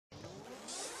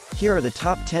Here are the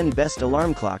top 10 best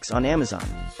alarm clocks on Amazon.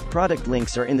 Product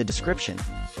links are in the description.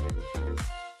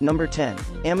 Number 10.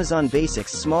 Amazon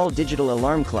Basics Small Digital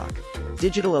Alarm Clock.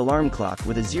 Digital alarm clock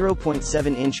with a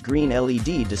 0.7-inch green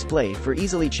LED display for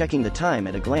easily checking the time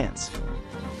at a glance.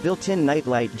 Built-in night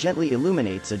light gently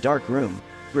illuminates a dark room.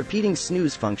 Repeating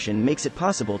snooze function makes it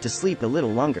possible to sleep a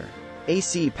little longer.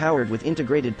 AC powered with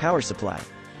integrated power supply.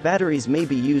 Batteries may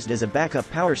be used as a backup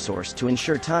power source to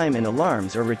ensure time and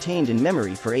alarms are retained in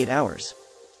memory for 8 hours.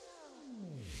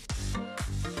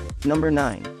 Number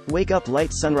 9. Wake Up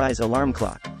Light Sunrise Alarm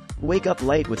Clock. Wake Up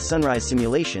Light with Sunrise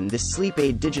Simulation. This sleep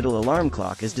aid digital alarm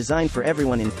clock is designed for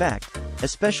everyone, in fact,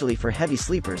 especially for heavy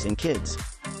sleepers and kids.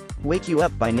 Wake you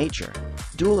up by nature.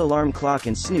 Dual alarm clock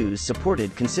and snooze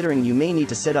supported. Considering you may need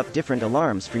to set up different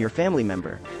alarms for your family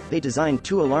member, they designed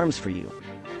 2 alarms for you.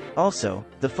 Also,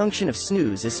 the function of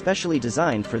snooze is specially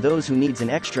designed for those who needs an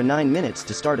extra 9 minutes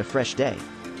to start a fresh day.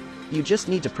 You just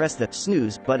need to press the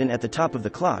snooze button at the top of the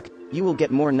clock, you will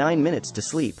get more 9 minutes to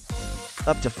sleep.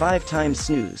 Up to 5 times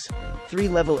snooze.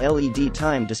 3-level LED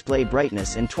time display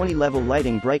brightness and 20-level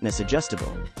lighting brightness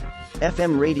adjustable.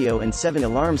 FM radio and 7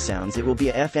 alarm sounds. It will be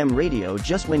a FM radio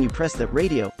just when you press the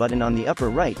radio button on the upper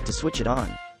right to switch it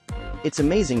on. It's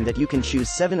amazing that you can choose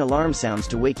 7 alarm sounds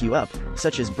to wake you up,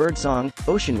 such as birdsong,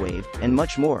 ocean wave, and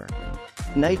much more.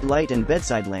 Night light and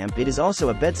bedside lamp. It is also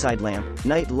a bedside lamp,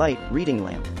 night light, reading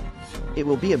lamp. It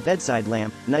will be a bedside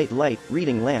lamp, night light,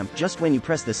 reading lamp just when you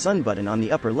press the sun button on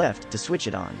the upper left to switch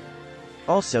it on.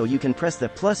 Also, you can press the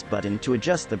plus button to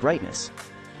adjust the brightness.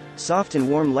 Soft and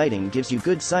warm lighting gives you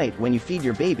good sight when you feed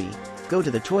your baby, go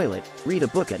to the toilet, read a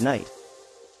book at night.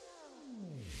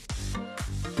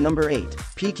 Number 8.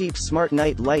 Peakeep Smart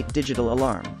Night Light Digital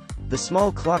Alarm. The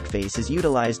small clock face is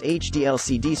utilized HD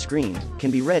LCD screen,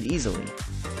 can be read easily.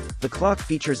 The clock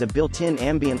features a built-in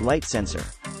ambient light sensor.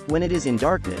 When it is in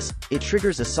darkness, it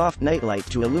triggers a soft night light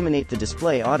to illuminate the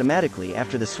display automatically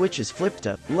after the switch is flipped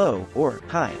to low or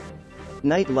high.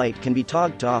 Night light can be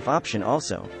togged off option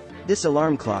also. This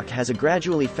alarm clock has a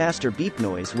gradually faster beep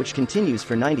noise which continues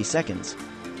for 90 seconds.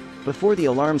 Before the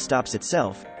alarm stops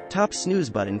itself, top snooze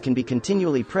button can be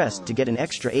continually pressed to get an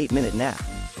extra 8-minute nap.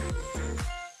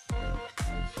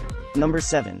 Number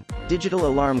 7. Digital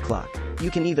alarm clock. You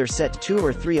can either set 2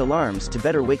 or 3 alarms to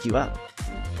better wake you up.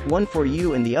 One for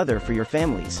you and the other for your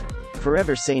families.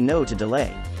 Forever say no to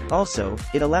delay. Also,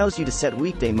 it allows you to set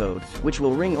weekday mode, which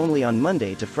will ring only on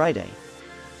Monday to Friday.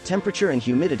 Temperature and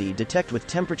humidity detect with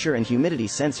temperature and humidity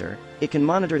sensor. It can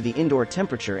monitor the indoor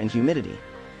temperature and humidity.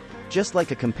 Just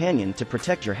like a companion to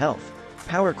protect your health.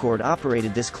 Power cord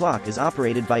operated. This clock is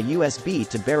operated by USB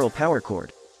to barrel power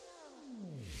cord.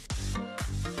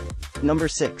 Number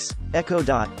 6. Echo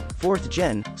Dot, 4th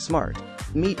Gen, Smart.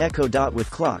 Meet Echo Dot with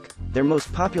Clock, their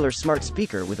most popular smart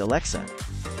speaker with Alexa.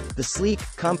 The sleek,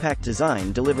 compact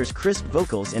design delivers crisp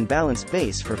vocals and balanced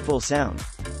bass for full sound.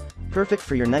 Perfect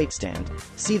for your nightstand.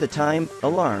 See the time,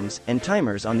 alarms, and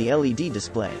timers on the LED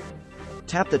display.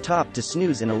 Tap the top to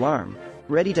snooze an alarm.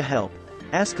 Ready to help.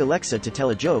 Ask Alexa to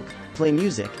tell a joke, play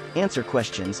music, answer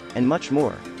questions, and much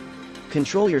more.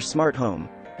 Control your smart home.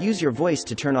 Use your voice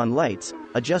to turn on lights,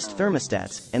 adjust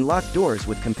thermostats, and lock doors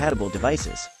with compatible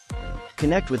devices.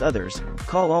 Connect with others,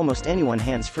 call almost anyone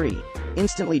hands-free,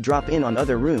 instantly drop in on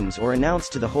other rooms or announce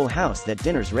to the whole house that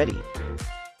dinner's ready.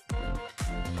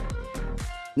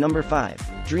 Number 5.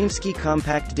 Dreamski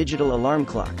Compact Digital Alarm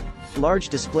Clock. Large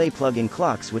display plug-in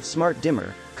clocks with smart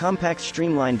dimmer, compact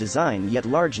streamlined design yet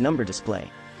large number display.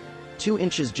 2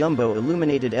 inches jumbo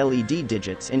illuminated LED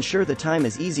digits ensure the time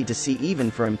is easy to see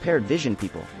even for impaired vision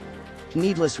people.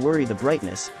 Needless worry the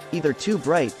brightness, either too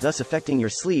bright thus affecting your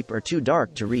sleep or too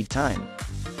dark to read time.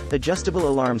 Adjustable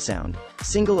alarm sound,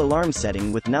 single alarm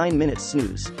setting with 9-minute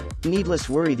snooze. Needless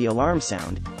worry the alarm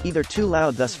sound, either too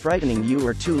loud thus frightening you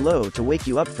or too low to wake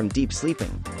you up from deep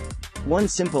sleeping. One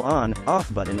simple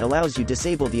on/off button allows you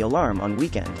disable the alarm on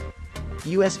weekend.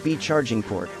 USB charging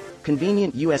port.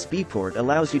 Convenient USB port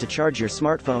allows you to charge your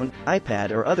smartphone,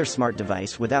 iPad or other smart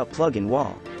device without plug-in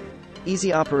wall.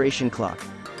 Easy operation clock.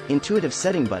 Intuitive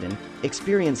setting button,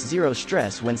 experience zero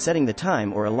stress when setting the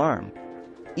time or alarm.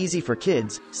 Easy for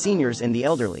kids, seniors and the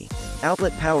elderly.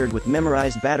 Outlet powered with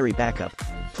memorized battery backup.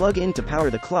 Plug in to power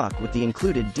the clock with the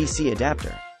included DC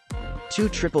adapter. 2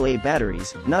 AAA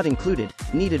batteries, not included,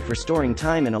 needed for storing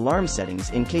time and alarm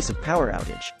settings in case of power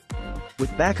outage.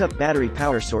 With backup battery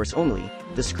power source only,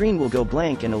 the screen will go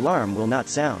blank and alarm will not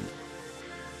sound.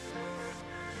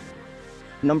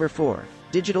 Number 4.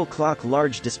 Digital Clock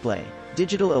Large Display.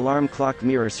 Digital Alarm Clock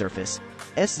Mirror Surface.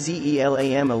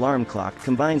 SZELAM alarm clock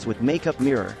combines with makeup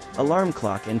mirror, alarm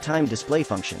clock and time display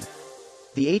function.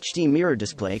 The HD mirror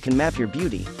display can map your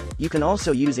beauty, You can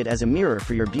also use it as a mirror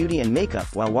for your beauty and makeup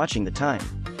while watching the time.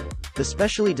 The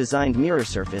specially designed mirror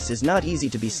surface is not easy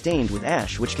to be stained with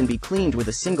ash, which can be cleaned with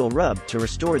a single rub to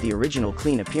restore the original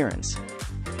clean appearance.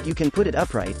 You can put it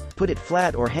upright, put it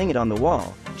flat, or hang it on the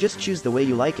wall, just choose the way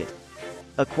you like it.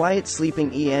 A quiet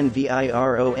sleeping environment and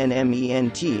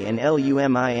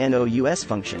luminous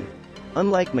function.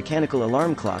 Unlike mechanical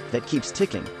alarm clock that keeps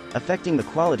ticking, affecting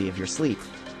the quality of your sleep.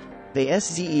 The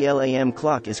SZELAM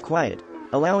clock is quiet,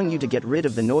 allowing you to get rid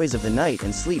of the noise of the night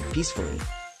and sleep peacefully.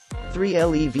 3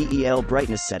 LEVEL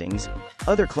brightness settings.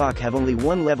 Other clock have only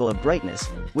one level of brightness,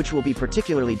 which will be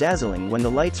particularly dazzling when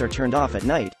the lights are turned off at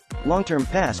night. Long-term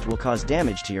past will cause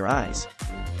damage to your eyes.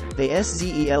 The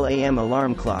SZELAM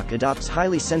alarm clock adopts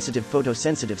highly sensitive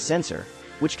photosensitive sensor,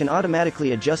 which can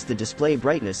automatically adjust the display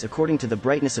brightness according to the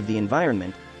brightness of the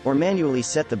environment, or manually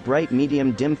set the bright,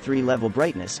 medium, dim 3-level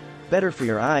brightness, better for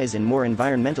your eyes and more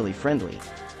environmentally friendly.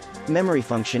 Memory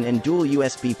function and dual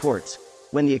USB ports.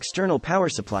 When the external power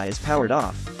supply is powered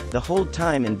off, the hold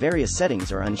time and various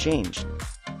settings are unchanged.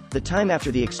 The time after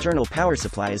the external power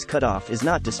supply is cut off is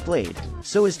not displayed,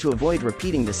 so as to avoid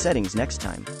repeating the settings next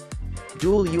time.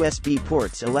 Dual USB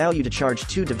ports allow you to charge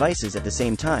 2 devices at the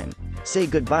same time. Say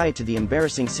goodbye to the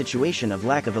embarrassing situation of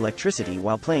lack of electricity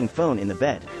while playing phone in the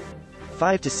bed.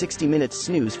 5 to 60 minutes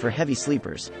snooze for heavy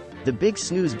sleepers. The big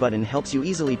snooze button helps you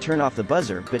easily turn off the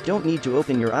buzzer but don't need to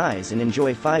open your eyes and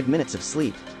enjoy 5 minutes of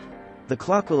sleep. The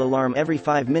clock will alarm every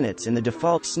 5 minutes and the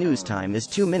default snooze time is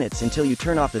 2 minutes until you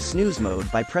turn off the snooze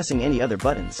mode by pressing any other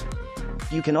buttons.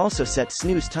 You can also set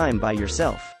snooze time by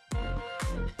yourself.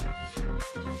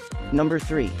 Number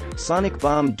 3. Sonic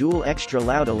Bomb Dual Extra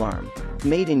Loud Alarm.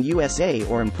 Made in USA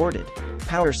or imported.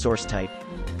 Power source type.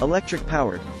 Electric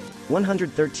powered.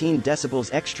 113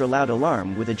 decibels extra loud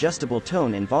alarm with adjustable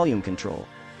tone and volume control.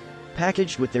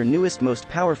 Packaged with their newest most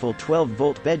powerful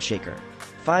 12-volt bed shaker.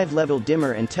 5-level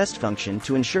dimmer and test function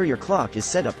to ensure your clock is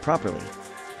set up properly.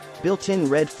 Built-in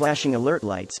red flashing alert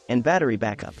lights, and battery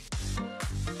backup.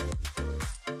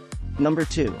 Number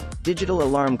 2. Digital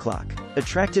Alarm Clock.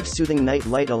 Attractive soothing night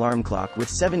light alarm clock with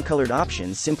 7 colored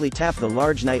options. Simply tap the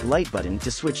large night light button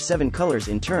to switch 7 colors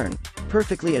in turn,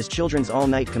 perfectly as children's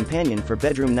all-night companion for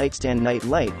bedroom nightstand night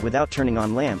light without turning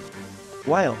on lamp.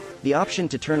 While the option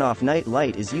to turn off night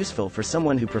light is useful for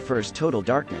someone who prefers total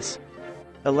darkness.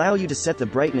 Allow you to set the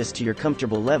brightness to your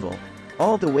comfortable level,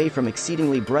 all the way from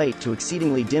exceedingly bright to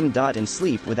exceedingly dim. And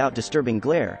sleep without disturbing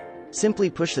glare. Simply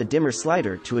push the dimmer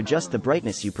slider to adjust the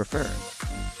brightness you prefer.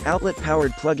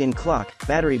 Outlet-powered plug-in clock.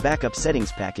 Battery backup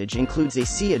settings package includes a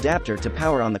C adapter to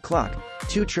power on the clock.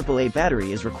 2 AAA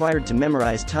battery is required to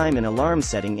memorize time and alarm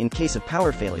setting in case of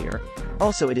power failure.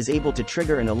 Also, it is able to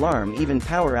trigger an alarm even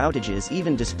power outages.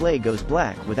 Even display goes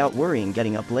black without worrying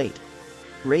getting up late.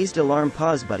 Raised alarm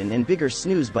pause button and bigger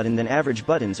snooze button than average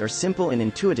buttons are simple and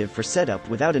intuitive for setup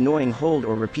without annoying hold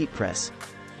or repeat press.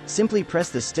 Simply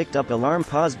press the sticked-up alarm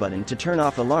pause button to turn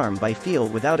off alarm by feel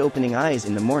without opening eyes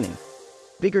in the morning.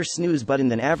 Bigger snooze button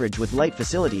than average with light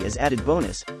facility as added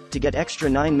bonus. To get extra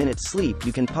 9 minutes sleep,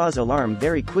 you can pause alarm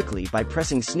very quickly by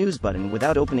pressing snooze button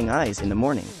without opening eyes in the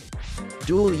morning.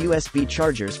 Dual USB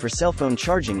chargers for cell phone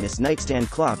charging. This nightstand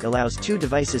clock allows 2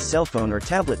 devices, cell phone or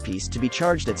tablet piece, to be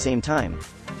charged at same time.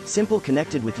 Simple,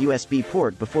 connected with USB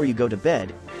port before you go to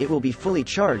bed. It will be fully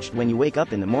charged when you wake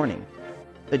up in the morning.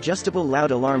 Adjustable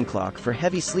loud alarm clock for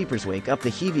heavy sleepers. Wake up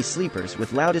the heavy sleepers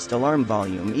with loudest alarm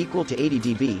volume equal to 80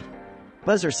 dB.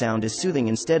 Buzzer sound is soothing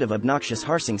instead of obnoxious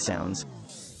harsing sounds.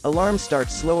 Alarm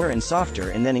starts slower and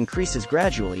softer and then increases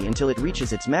gradually until it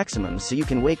reaches its maximum so you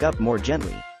can wake up more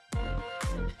gently.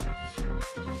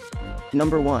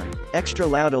 Number 1. Extra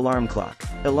loud alarm clock.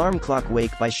 Alarm clock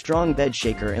wake by strong bed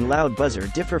shaker and loud buzzer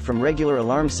differ from regular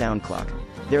alarm sound clock.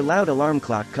 Their loud alarm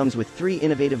clock comes with 3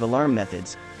 innovative alarm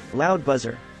methods. Loud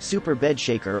buzzer, super bed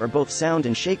shaker, or both sound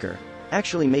and shaker,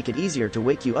 actually make it easier to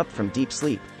wake you up from deep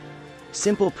sleep.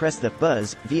 Simple, press the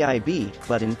buzz (VIB)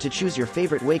 button to choose your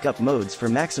favorite wake-up modes for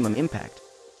maximum impact.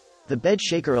 The bed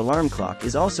shaker alarm clock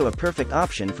is also a perfect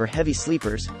option for heavy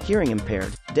sleepers, hearing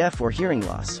impaired, deaf, or hearing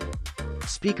loss.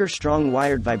 Speaker strong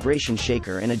wired vibration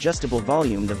shaker and adjustable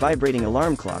volume. The vibrating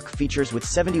alarm clock features with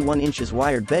 71 inches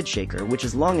wired bed shaker, which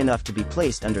is long enough to be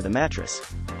placed under the mattress.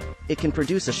 It can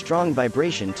produce a strong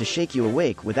vibration to shake you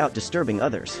awake without disturbing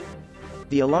others.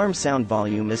 The alarm sound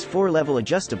volume is 4-level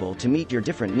adjustable to meet your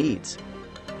different needs.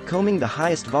 Combing the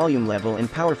highest volume level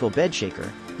and powerful bed shaker,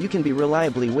 you can be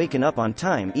reliably waken up on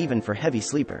time even for heavy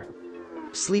sleeper.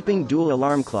 Sleeping dual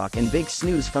alarm clock and big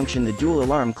snooze function. The dual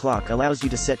alarm clock allows you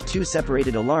to set 2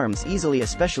 separated alarms easily,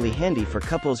 especially handy for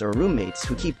couples or roommates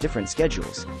who keep different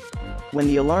schedules. When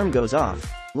the alarm goes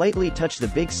off, Lightly touch the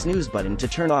big snooze button to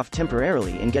turn off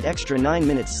temporarily and get extra 9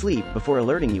 minutes sleep before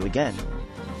alerting you again.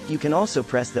 You can also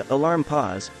press the alarm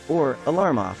pause or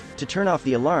alarm off to turn off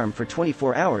the alarm for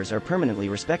 24 hours or permanently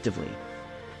respectively.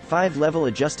 5-level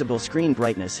adjustable screen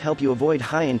brightness help you avoid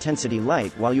high-intensity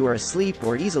light while you are asleep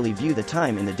or easily view the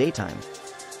time in the daytime.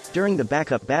 During the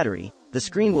backup battery, the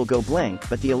screen will go blank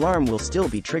but the alarm will still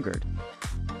be triggered.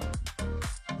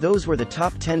 Those were the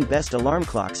top 10 best alarm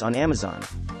clocks on Amazon.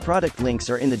 Product links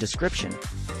are in the description.